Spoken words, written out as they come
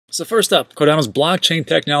So first up, Cardano's blockchain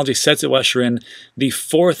technology sets to usher in the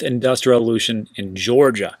fourth industrial revolution in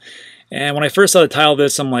Georgia. And when I first saw the title of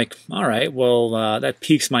this, I'm like, all right, well, that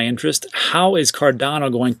piques my interest. How is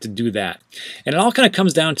Cardano going to do that? And it all kind of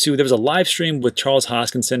comes down to, there was a live stream with Charles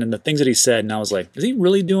Hoskinson and the things that he said, and I was like, is he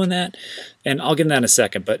really doing that? And I'll get into that in a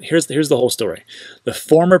second, but here's the whole story. The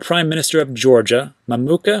former Prime Minister of Georgia,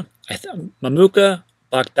 Mamuka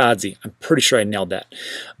Baghdadi, I'm pretty sure I nailed that.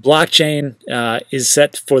 Blockchain is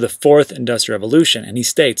set for the fourth industrial revolution, and he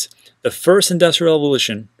states, the first industrial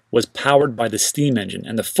revolution was powered by the steam engine,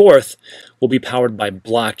 and the fourth will be powered by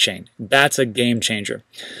blockchain. That's a game changer.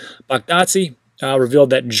 Baghdadi revealed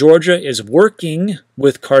that Georgia is working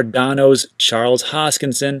with Cardano's Charles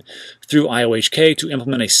Hoskinson through IOHK to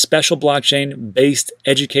implement a special blockchain-based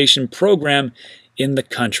education program in the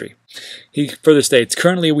country. He further states,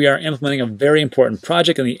 currently we are implementing a very important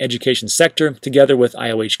project in the education sector together with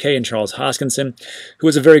IOHK and Charles Hoskinson, who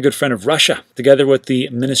is a very good friend of Russia. Together with the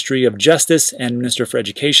Ministry of Justice and Minister for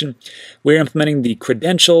Education, we are implementing the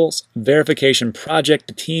credentials verification project.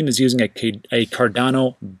 The team is using a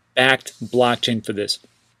Cardano-backed blockchain for this.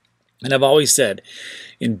 And I've always said,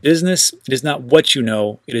 in business, it is not what you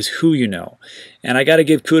know, it is who you know. And I got to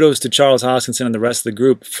give kudos to Charles Hoskinson and the rest of the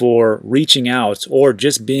group for reaching out or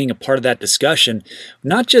just being a part of that discussion,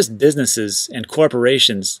 not just businesses and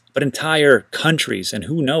corporations, but entire countries, and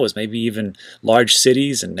who knows, maybe even large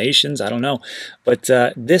cities and nations, I don't know. But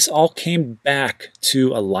this all came back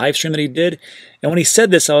to a live stream that he did. And when he said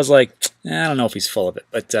this, I was like, I don't know if he's full of it,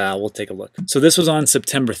 but we'll take a look. So this was on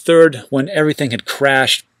September 3rd when everything had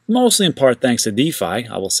crashed, mostly in part thanks to DeFi,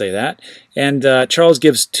 I will say that. And Charles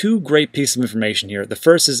gives two great pieces of information here. The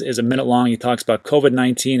first is a minute long. He talks about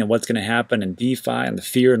COVID-19 and what's going to happen in DeFi and the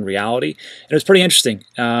fear and reality. And it was pretty interesting.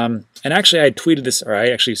 And actually, I tweeted this, or I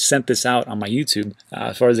actually sent this out on my YouTube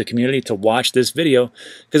as far as the community to watch this video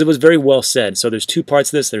because it was very well said. So there's two parts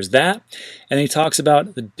of this. There's that, and then he talks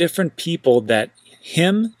about the different people that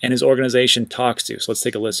him and his organization talks to. So let's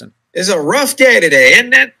take a listen. It's a rough day today,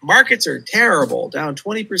 isn't it? Markets are terrible, down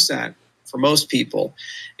 20% for most people.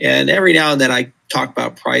 And every now and then I talk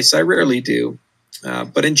about price. I rarely do.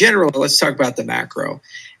 But in general, let's talk about the macro.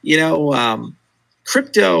 You know,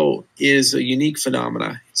 crypto is a unique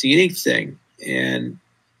phenomena. It's a unique thing. And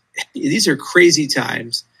these are crazy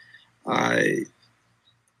times. I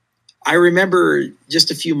remember just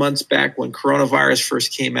a few months back when coronavirus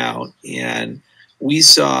first came out, and we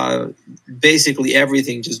saw basically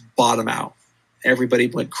everything just bottom out. Everybody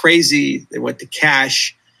went crazy. They went to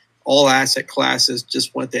cash. All asset classes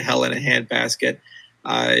just went to hell in a handbasket.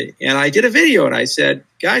 And I did a video and I said,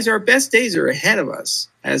 guys, our best days are ahead of us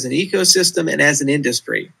as an ecosystem and as an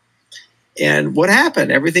industry. And what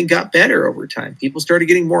happened? Everything got better over time. People started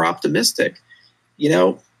getting more optimistic. You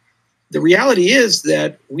know, the reality is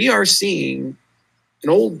that we are seeing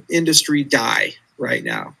an old industry die right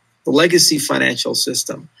now. The legacy financial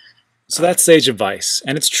system. So that's sage advice,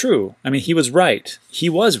 and it's true. I mean, he was right. He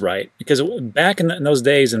was right, because back in those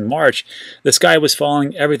days in March, the sky was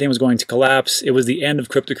falling, everything was going to collapse. It was the end of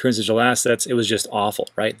cryptocurrency digital assets. It was just awful,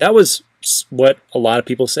 right? That was what a lot of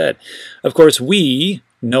people said. Of course, we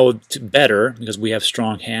know better because we have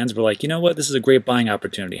strong hands. We're like, you know what, this is a great buying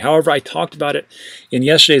opportunity. However, I talked about it in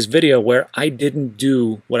yesterday's video where I didn't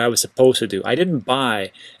do what I was supposed to do. I didn't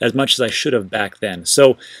buy as much as I should have back then.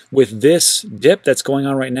 So with this dip that's going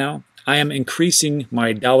on right now, I am increasing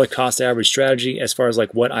my dollar cost average strategy as far as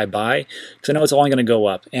like what I buy, because I know it's only going to go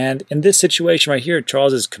up. And in this situation right here,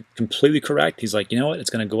 Charles is completely correct. He's like, you know what, it's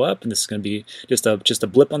going to go up, and this is going to be just a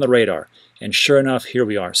blip on the radar. And sure enough, here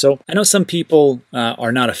we are. So I know some people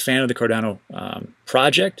are not a fan of the Cardano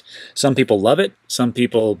project. Some people love it. Some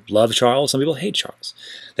people love Charles. Some people hate Charles.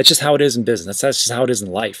 That's just how it is in business. That's just how it is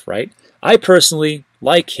in life, right? I personally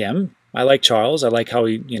like him. I like Charles. I like how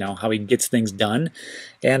he, how he gets things done,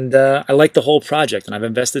 and I like the whole project, and I've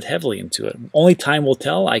invested heavily into it. Only time will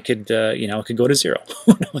tell. I could, it could go to zero.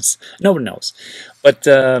 Who knows? No one knows. But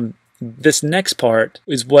this next part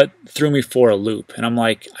is what threw me for a loop, and I'm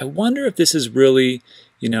like, I wonder if this is really,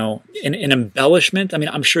 an embellishment. I mean,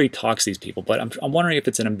 I'm sure he talks to these people, but I'm wondering if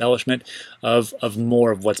it's an embellishment of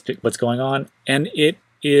more of what's going on, and it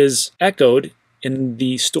is echoed in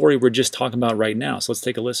the story we're just talking about right now. So let's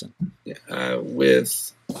take a listen.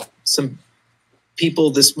 With some people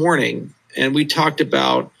this morning, and we talked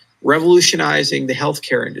about revolutionizing the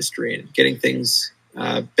healthcare industry and getting things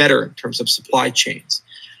better in terms of supply chains.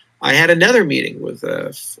 I had another meeting with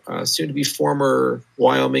a soon-to-be former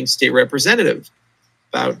Wyoming state representative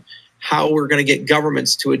about how we're going to get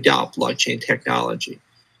governments to adopt blockchain technology.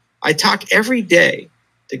 I talk every day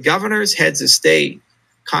to governors, heads of state,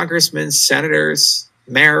 congressmen, senators,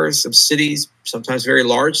 mayors of cities, sometimes very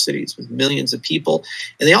large cities with millions of people,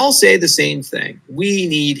 and they all say the same thing. We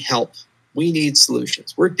need help. We need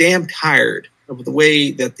solutions. We're damn tired of the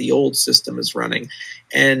way that the old system is running.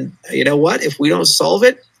 And you know what? If we don't solve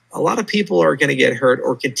it, a lot of people are going to get hurt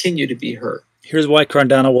or continue to be hurt. Here's why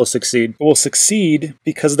Cardano will succeed. It will succeed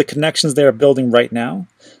because of the connections they are building right now,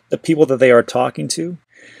 the people that they are talking to,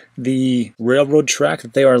 the railroad track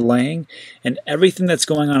that they are laying, and everything that's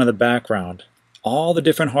going on in the background, all the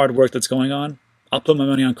different hard work that's going on. I'll put my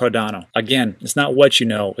money on Cardano. Again, it's not what you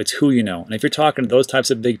know, it's who you know. And if you're talking to those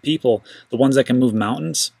types of big people, the ones that can move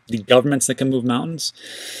mountains, the governments that can move mountains,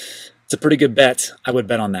 it's a pretty good bet. I would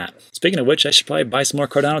bet on that. Speaking of which, I should probably buy some more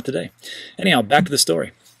Cardano today. Anyhow, back to the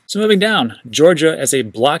story. So moving down, Georgia as a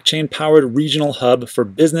blockchain-powered regional hub for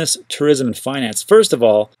business, tourism, and finance. First of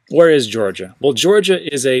all, where is Georgia? Well,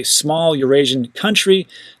 Georgia is a small Eurasian country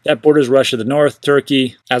that borders Russia to the north,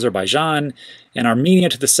 Turkey, Azerbaijan, and Armenia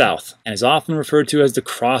to the south, and is often referred to as the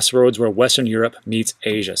crossroads where Western Europe meets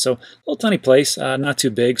Asia. So a little tiny place, not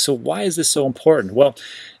too big. So why is this so important? Well,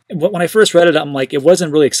 when I first read it, I'm like, it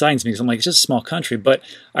wasn't really exciting to me because I'm like, it's just a small country. But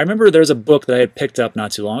I remember there's a book that I had picked up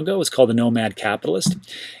not too long ago. It's called The Nomad Capitalist.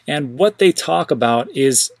 And what they talk about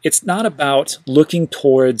is it's not about looking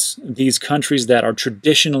towards these countries that are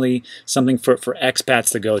traditionally something for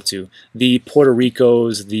expats to go to. The Puerto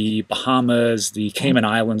Ricos, the Bahamas, the Cayman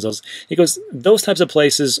Islands. He goes, those types of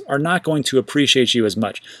places are not going to appreciate you as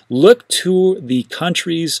much. Look to the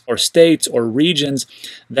countries or states or regions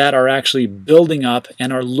that are actually building up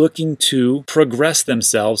and are looking to progress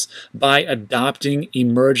themselves by adopting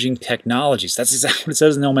emerging technologies. That's exactly what it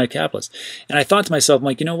says in Nomad Capitalist. And I thought to myself, I'm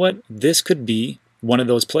like, you know what? This could be one of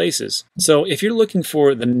those places. So if you're looking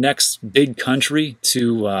for the next big country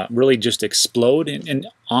to really just explode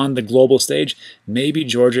on the global stage, maybe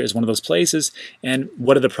Georgia is one of those places. And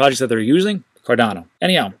what are the projects that they're using? Cardano.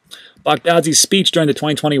 Anyhow, Baghdadi's speech during the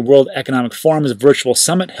 2020 World Economic Forum's virtual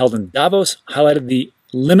summit held in Davos highlighted the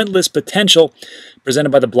limitless potential presented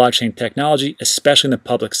by the blockchain technology, especially in the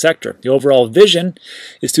public sector. The overall vision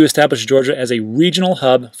is to establish Georgia as a regional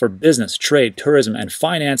hub for business, trade, tourism, and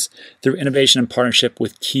finance through innovation and partnership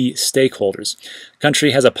with key stakeholders. The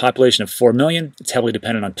country has a population of 4 million. It's heavily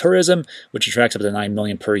dependent on tourism, which attracts up to 9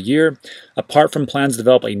 million per year. Apart from plans to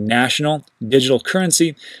develop a national digital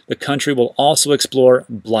currency, the country will also explore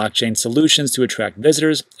blockchain solutions to attract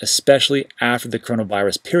visitors, especially after the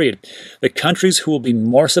coronavirus period. The countries who will be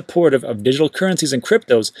more supportive of digital currencies and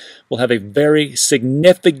cryptos will have a very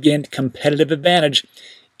significant competitive advantage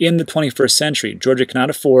in the 21st century. Georgia cannot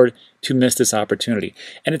afford to miss this opportunity.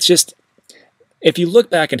 And it's just, if you look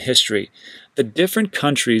back in history, the different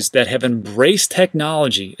countries that have embraced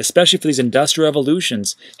technology, especially for these industrial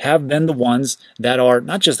revolutions, have been the ones that are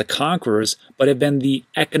not just the conquerors, but have been the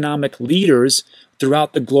economic leaders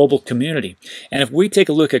throughout the global community. And if we take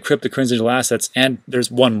a look at cryptocurrency digital assets, and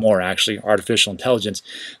there's one more actually, artificial intelligence,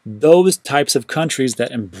 those types of countries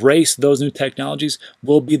that embrace those new technologies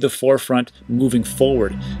will be the forefront moving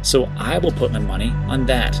forward. So I will put my money on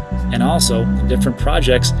that. And also the different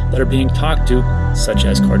projects that are being talked to, such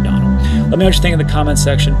as Cardano. Let me know what you think in the comments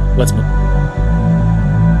section. Let's move on.